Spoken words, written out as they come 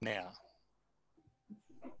now.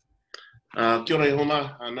 Kia ora e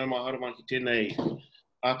homa, nau mā harama ki tēnei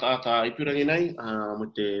ata ipurangi nei, me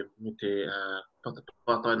te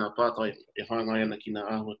pātai nā pātai e hāngai ana ki nā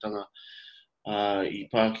āhuatanga I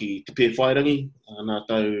pāki te pēwhairangi, nā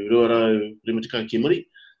tau 2050 ki muri.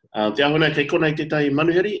 Te aho nei, kei konei te tai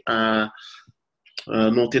manuheri,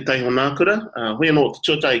 no te tai honākura, hoi anō te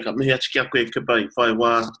tuatai ka mihi atu ki a koe kipa I whai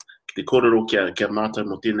wā, ki te kōrero kia mātou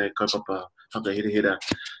mo tēnei kaupapa whakahirihira,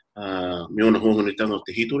 me ona hongonitanga o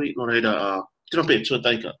te hitori, no reira, tēnā pē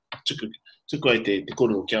tuatai ka tuku ai te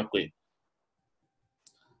kōrero ki a koe.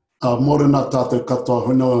 Mōrena tātou katoa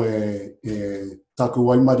hono e taku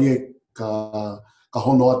waimari ka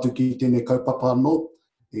hono atu ki tēnei kaupapa anō,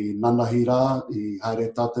 I nanahi rā, I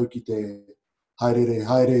haere tātou ki te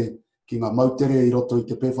haere ki ngā mautere I roto I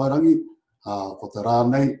te pēwhairangi, ko te rā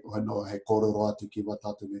nei, hono he kōrero atu ki wa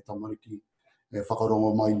tātou me tamariki e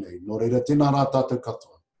whakarongo mai nei. Nō reira, tēnā rā tātou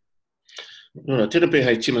katoa. Tēnā pē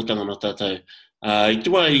hei timatanga no tātou. I te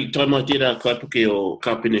wai taimai tērā kaipuke o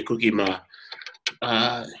kāpene kuki mā,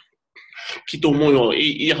 ki tō moio,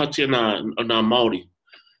 I hatia nā Māori,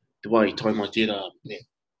 te wai taimai tērā,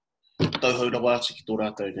 tauhau rawa atu ki tō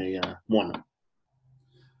rātou nei moana.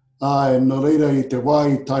 Nō reira I te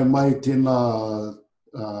wai tai mai tēnā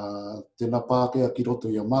Pākehā ki roto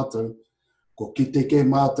I a mātou, ko ki te ke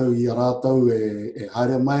mātou I a rātou e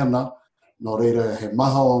haere mai ana, nō reira he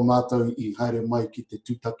maha o mātou I haere mai ki te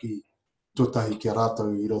tūtaki tūtahi ki a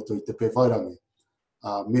rātou I roto I te pēwhairangi.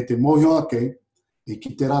 Me te mōhio ake, I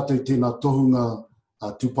ki te rātou tēnā tohunga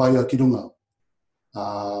tūpaia ki runga.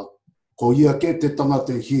 Ko ia ke te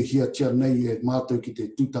tangata hia tia nei e mātou ki te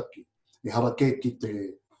tūtaki, e harake ki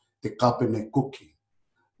te kāpene kuki.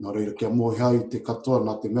 Nō reira kia mōhia I te katoa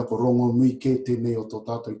nā te mea ko rongo nui ke tēnei o tō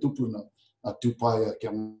tātou tupuna a tūpaia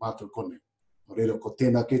kia mātou kone. Nō reira ko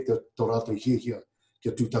tēnā ke te tō rātou hia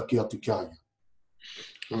kia tūtaki atu kia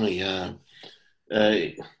ia.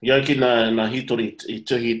 Ia ki nā hitori I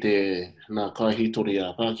tuhi nā kai hitori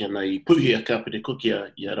a Pākehā nei I puhi a kāpene kuki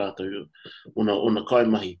I a rātou ona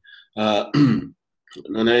kaimahi.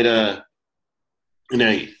 Nā neira,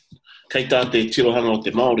 kei tā te tirohanga o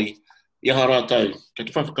te Māori, iha rātou, kei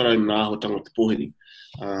te whakakarau nā āhuatanga o te pōheri.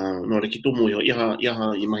 Nō re ki tō moio, iha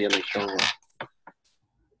I mahi ana ki tāua.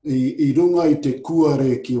 I runga I te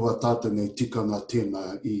kuare ki wa tātou nei tikanga tēnā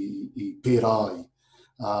I pērā ai.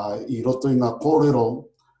 I roto I ngā kōrero,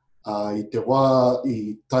 I te wā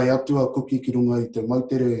I tai atua kuki ki runga I te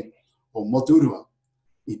mautere o Motuurua,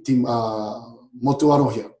 Motu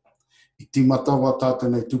Arohia. I timata wa tātou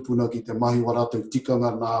nei tupuna ki te mahi wa rātou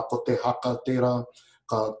tikanga nā ko te haka tērā,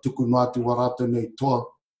 ka tuku nātu wa rātou nei toa,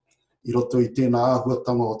 I roto I tēnā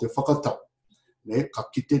āhuatanga o te whakatau. Ka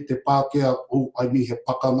kite te Pākehā, aimi he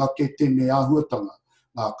pakangake tēnei āhuatanga,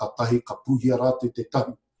 ka tahi ka puhia rātou te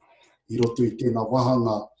tahi. I roto I tēnā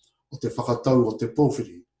wahanga o te whakatau o te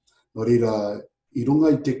pōwhiri. Nō reira, I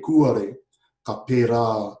runga I te kuare, ka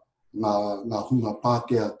pērā ngā hunga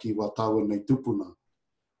Pākehā ki wa tāua nei tupuna.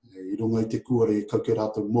 I runga I te kuare kau ke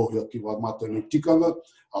rātou mōhia ki wa mātou nei tikanga,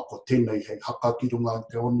 ko tēnei hei haka ki runga I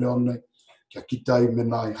te one, kia kitai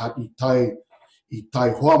mena I tai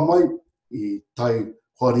hoa mai, I tai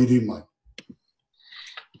hoa riri mai.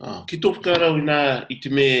 Ki tō whakarau I te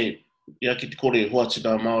me, ia ki te kore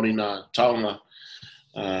hoatina Māori nā taonga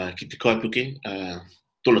ki te kaipuke,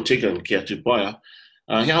 tola tika ki a tūpaia.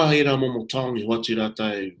 Hea hei rā momo taongi hoati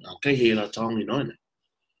rātou, kei hei rā taongi noine?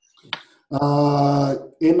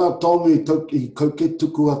 Ena taongi kau ke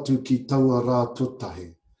tuku atu ki taua rā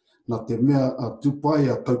tūtahi. Nā te mea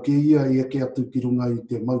tūpaia, kau ke ia ke atu ki runga I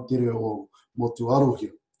te mautere o Motu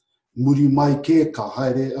Arohia. Muri mai ke ka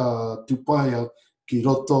haere tūpaia ki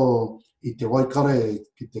roto I te waikare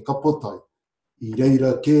ki te kapotai. I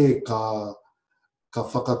reira ke ka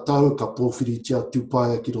whakatau, ka pōwhiri tia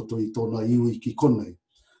tūpaia ki roto I tōna iwi ki konei.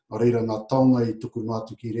 Reira ngā taonga I tuku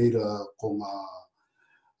nātu ki reira ko ngā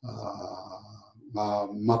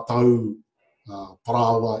matau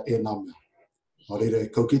parawa nā mea. Reira,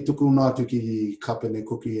 kau ki tuku nātu ki kāpene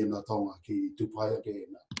kuki nā taonga ki tūpaia ke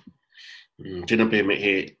nā. Tēnā pē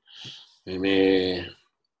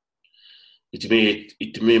I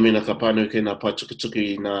te mea ka pānau ke nā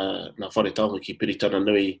paitukutuki nā whare taonga ki Piritana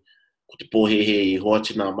Nui, ko te pōhehe I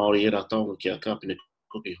hoatina Māori rā taonga ki a kāpene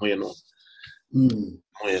kuki hoi anō.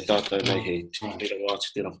 Hoi a tātou nei he tira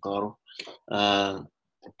wāti tērā whakaro.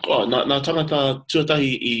 Nā tangata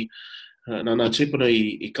tuatahi nā tūpuna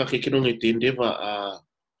I kake ki runga I te endeavour,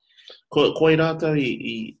 koe rātou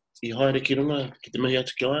I haere ki runga ki te mihi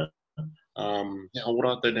atu ki aia. Hau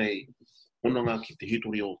rātou nei honanga ki te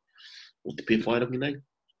hitori o te pēwhairangi nei.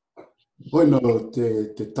 Hoino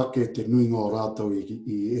te take te nuinga o rātou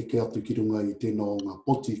i eke atu ki runga i tēnō ngā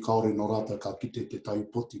poti kaore no rātou ka kite te tai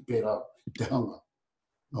poti pērā te hanga.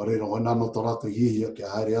 Nō reira, hoina no tō rātou hihia ke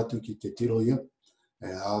haere atu ki te tiro ia,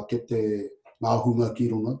 a ke te ngā hunga ki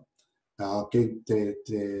runga, a ke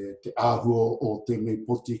te āhua o tēnei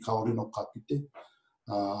poti kaore no ka kite.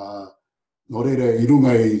 Nō reira, i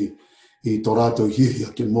runga i tō rātou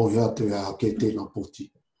hihia ke mohi atu a ke tēnā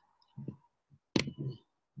poti.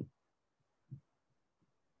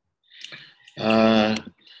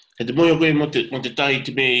 He te moio koe mo te tai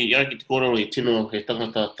te mei i aki te kororo i tino he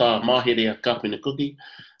tangata tā mahere a kapina kuki.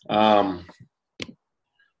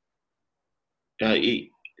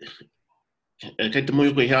 Kei te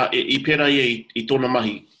moio koe i pēra ia i tōna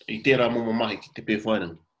mahi, i tērā momo mahi ki te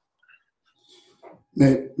pēwhairangi.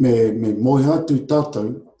 Me mohi atu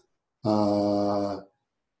tātou,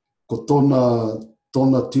 ko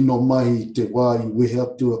tōna tino mahi i te wā i wehe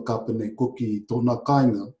atu a kapina kuki i tōna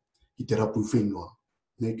kāinga, ki te rapu whenua,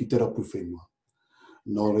 ki te rapu whenua.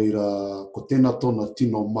 Nō reira, ko tēnā tōna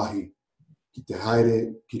tino mahi, ki te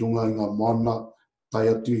haere, ki runga i ngā moana, tai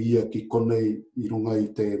atu ia ki konei, i runga i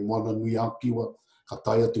te moana nui ākiwa, ka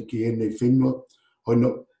tai atu ki enei whenua.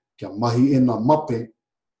 Hoino, kia mahi ena mape,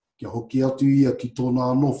 kia hoki atu ia ki tōna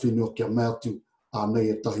anō whenua, kia mea atu ānei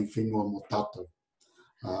e tahi whenua mo tātou.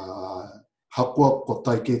 Hapua, ko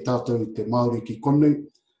tai ke tātou te Māori ki konei,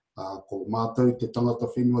 ko mātou te tangata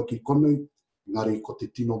whenua ki konei, ngari ko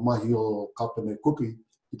te tino mahi o kapina kuki,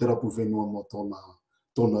 i te rapu whenua mo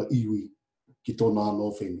tōna iwi ki tōna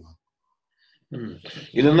anō whenua.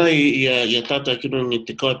 Ina nei i a tātou ki rungi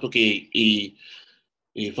te kaipuke i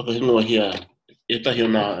whakahingoa hia, e tahi o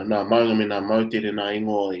nā maunga me nā mautere nā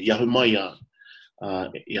ingoa i ahu mai i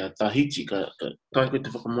a Tahiti, ka tai koe te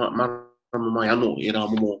whakamaramu mai anō i rā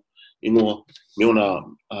momo ingoa me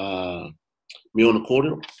ona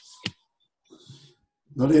kōrero.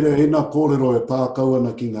 Nō reira, e nā kōrero e pākau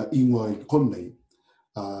ana ki ngā ingoa i konei.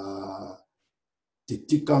 Te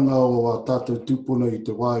tikanga o a tātou tūpuna i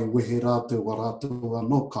te wā i wehe rātou wa rātou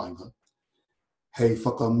anō kāinga. Hei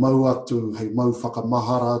whakamau atu, hei mau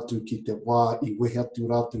whakamahara atu ki te wā i wehe atu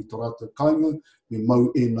rātou i tō rātou kāinga, me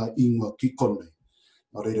mau e nā ingoa ki konei.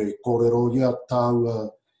 Nō reira, e kōrero ia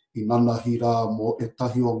tāua i nanahi rā mo e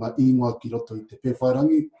tahi o ngā ingoa ki roto i te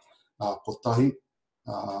pewhairangi, ko tahi,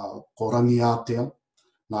 ko rangi ātea,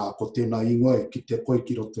 ko tēnā ingoa e ki te koe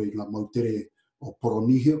ki roto i ngā mautere o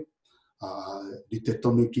Poronihia. Ni te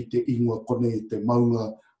tonu ki te ingoa kone i te maunga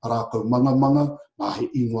rākau manga, nā he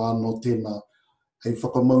ingoa anō tēnā, hei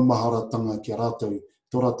whakamaumaharatanga ki a rātou,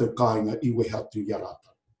 tō rātou kāinga i wehe atu i a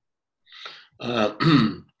rātou.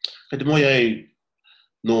 Kei te moia e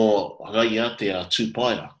no rai ātea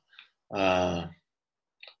tūpaia.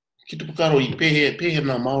 Ki te pukaro i pehe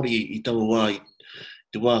nā Māori i tau wā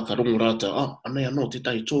te wā ka rongo rātou, anei anō te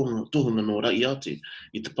tai tōhunga no rai ate,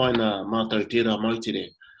 i te paina mātou tērā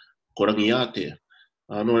mautere, ko rangi ate.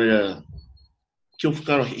 Nō reira, ki o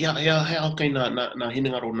whakaro, hea aukai nā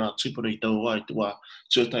hinengaro nā tūpuna i tau wā, i te wā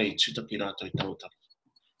tūtai tūtaki rātou i tau tau.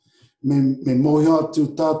 Me mohi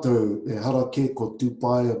atu tātou e hara ke ko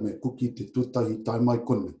tūpaia me kuki te tūtahi tai mai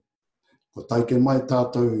kone. Ko taike mai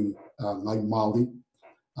tātou ngai Māori,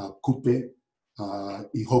 kupe,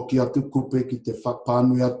 i hoki atu kupe ki te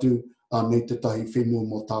pānui atu nei te tahi whenua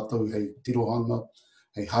mo tātou hei tirohanga,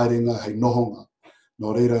 hei haerenga, hei nohonga.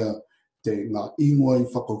 Nō reira, ngā ingoa i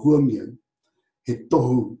whakahuangia, he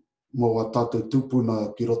tohu mō a tātou tūpuna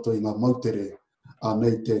ki roto i ngā mautere,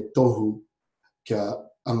 nei te tohu kia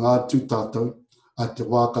angātu tātou, a te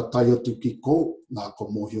wāka tai atu ki ko, nā ko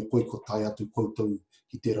mohi o koe ko tai atu koutou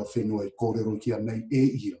ki tērā whenua i kōrero kia nei e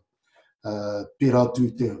ia. Pērā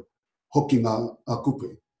atu te hoki ngā kupe,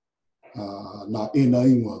 nā ena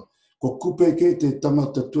ingoa. Ko kupe ke te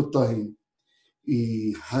tangata tuatahi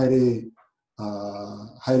i haere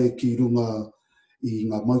ki runga i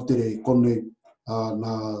ngā mautere kone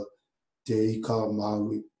nā te ika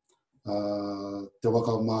Māui, te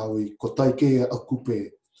waka Māui. Ko taike a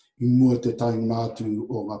kupe i mua te tai ngātu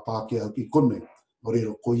o ngā Pākehā ki kone, o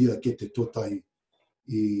rero ko ia ke te tuatahi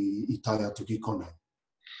i tai atu ki kone.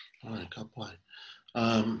 Ai, ka pai.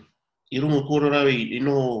 I runga kōrerau i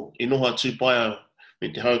noha tūpaia me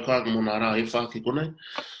te haukanga mo nā rā e whāke konei.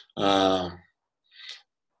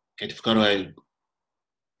 Kei te whakaro ai,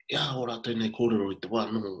 o rātou nei kōrero i te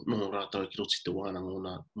wā, noho rātou ki roti te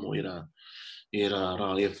wānanga mo e rā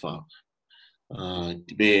rā e whā.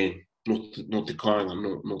 Te me no te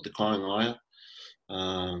kāinga aia.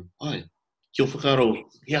 Ai, ki o whakaro,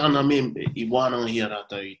 he ana me i wānanga hia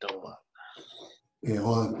rātou i tau wā. E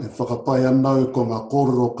whakapai anau ko ngā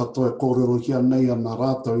kōrero katoa kōrero hia nei ana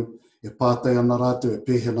rātou e pātai ana rātou e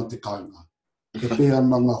pēhena te kāinga. E pē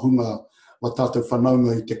ana ngā hunga wa tātou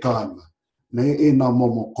whanaunga i te kāinga. Nei e nā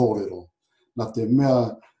momo kōrero. Nā te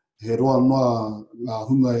mea he roa noa ngā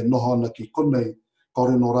hunga e noho ana ki konei,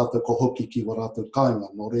 kaore no rātou ko hoki ki wa rātou kāinga.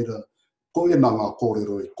 Nō reira, ko e nā ngā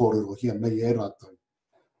kōrero e kōrero hia nei e rātou.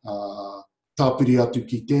 Tāpiri atu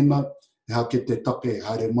ki tēnā, e hake te take,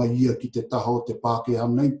 haere mai ia ki te taho te Pākehā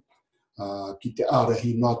nei, ki te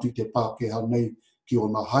ārahi no atu te Pākehā nei ki o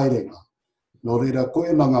nā haerenga. Nō reira,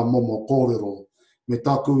 koe nā ngā momo kōrero, me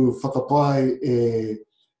tāku whakapae e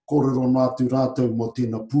kōrero nā atu rātou mo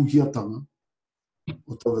tēnā pūhiatanga,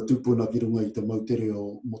 o taua tūpuna ki runga i te mau te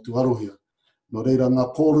reo motuarohia. Nō reira, ngā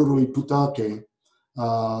kōrero i puta ake,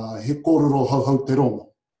 he kōrero hauhau te rongo,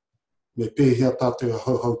 me pēhea tātou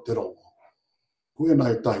hauhau te rongo. Koe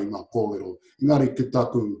nā e tahi ngā kōrero. Engari ki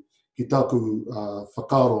tāku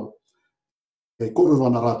whakaro, e kōrero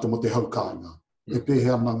ana rātou mo te haukāinga. E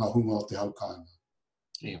pēhea ana ngā hunga o te haukāinga.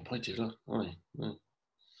 Ia, pai te rā. Ai.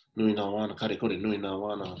 Nui nā wāna, kare kore, nui nā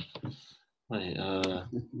wāna. Ai,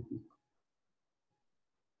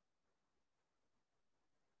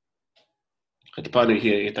 Kei te pānui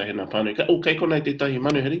hia e tahi nā pānui. Kei konei te tahi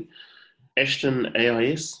manuhiri. Ashton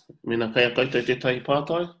AIS. Mena kei a koutou te tahi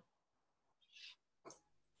pātai.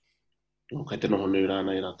 Kei te noho nui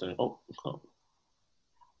rāna i rātou.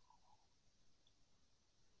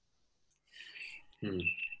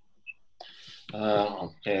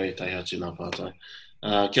 Kei ai tahi atu nā pātai.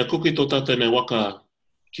 Kia kuki tō tātou nei waka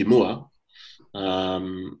ki mua.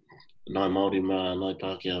 Nai Māori mā, nai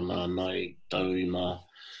Pākehā mā, nai Taui mā.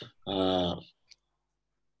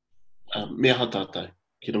 Mea ha tātou,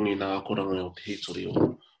 ki rungi nā akoranga o te hitori o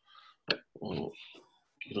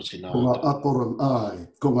ki roti nā. Ko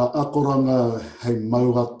ngā akoranga hei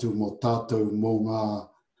mau atu mo tātou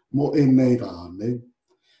mo e nei rā, nei.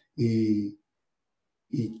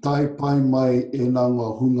 I tai pai mai e nā ngā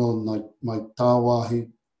hunga mai tāwahi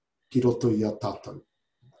ki roto i a tātou.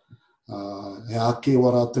 He ake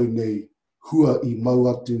wa rātou nei hua i mau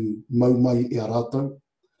atu mau mai i a rātou.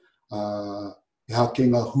 He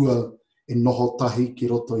ake ngā hua e noho tahi ki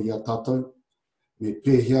roto i a tātou. Me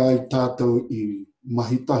pēhea i tātou i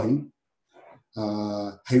mahitahi,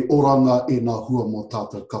 hei oranga e nā hua mo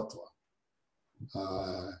tātou katoa.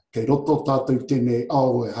 Kei roto tātou tēnei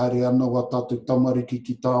au e haere ana wa tātou tamariki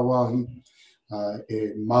ki tā wāhi,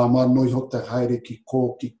 e māmanoi ho te haere ki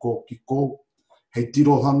kō, hei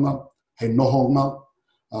tirohanga, hei nohonga,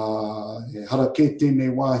 he harake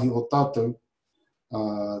tēnei wāhi o tātou,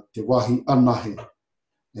 te wāhi anahe.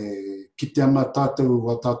 Kite ana tātou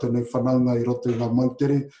wa tātou nei whanaunga i roto i ngā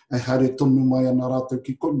mautere, e haere tonu mai ana rātou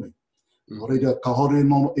ki konei. Nō reira, ka hore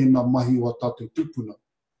no e nā mahi wa tātou tūpuna.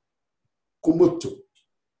 Ko mutu.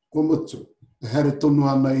 E haere tonu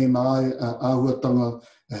ana e nā āhuatanga,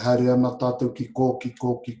 e haere ana tātou ki kō,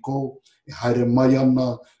 e haere mai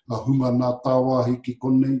ana ngā hunga nā tāwahi ki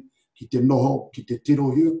konei, ki te noho, ki te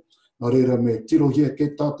tirohia. Nō reira me tirohia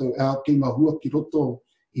ke tātou e ake ngā hua ki roto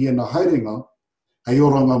i ena haerenga, hei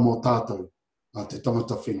oranga mō tātou, te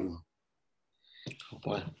tangata whenua.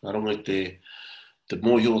 Pai, nā ronga i te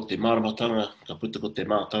mōhio o te māramatanga, ka puta ko te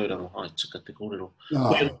mātauranga, hai, tika te kōrero.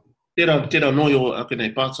 Tērā noio ake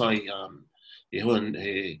nei pātai, e hoa,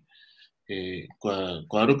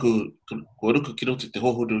 kua ruku ki roti te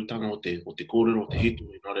hohorutanga o te kōrero, o te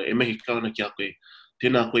hitui. Nōre, e mehi kāna ki a koe,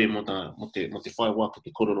 tēnā koe mo te whai waka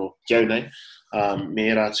te kōrero kiau nei, me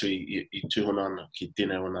e rātu i tūhona ana ki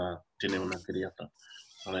tēnei ona kiriata.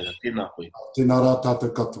 Tēnā koe. Tēnā rā tātou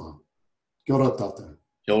katoa. Kia ora tātou.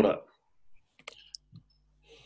 Kia ora.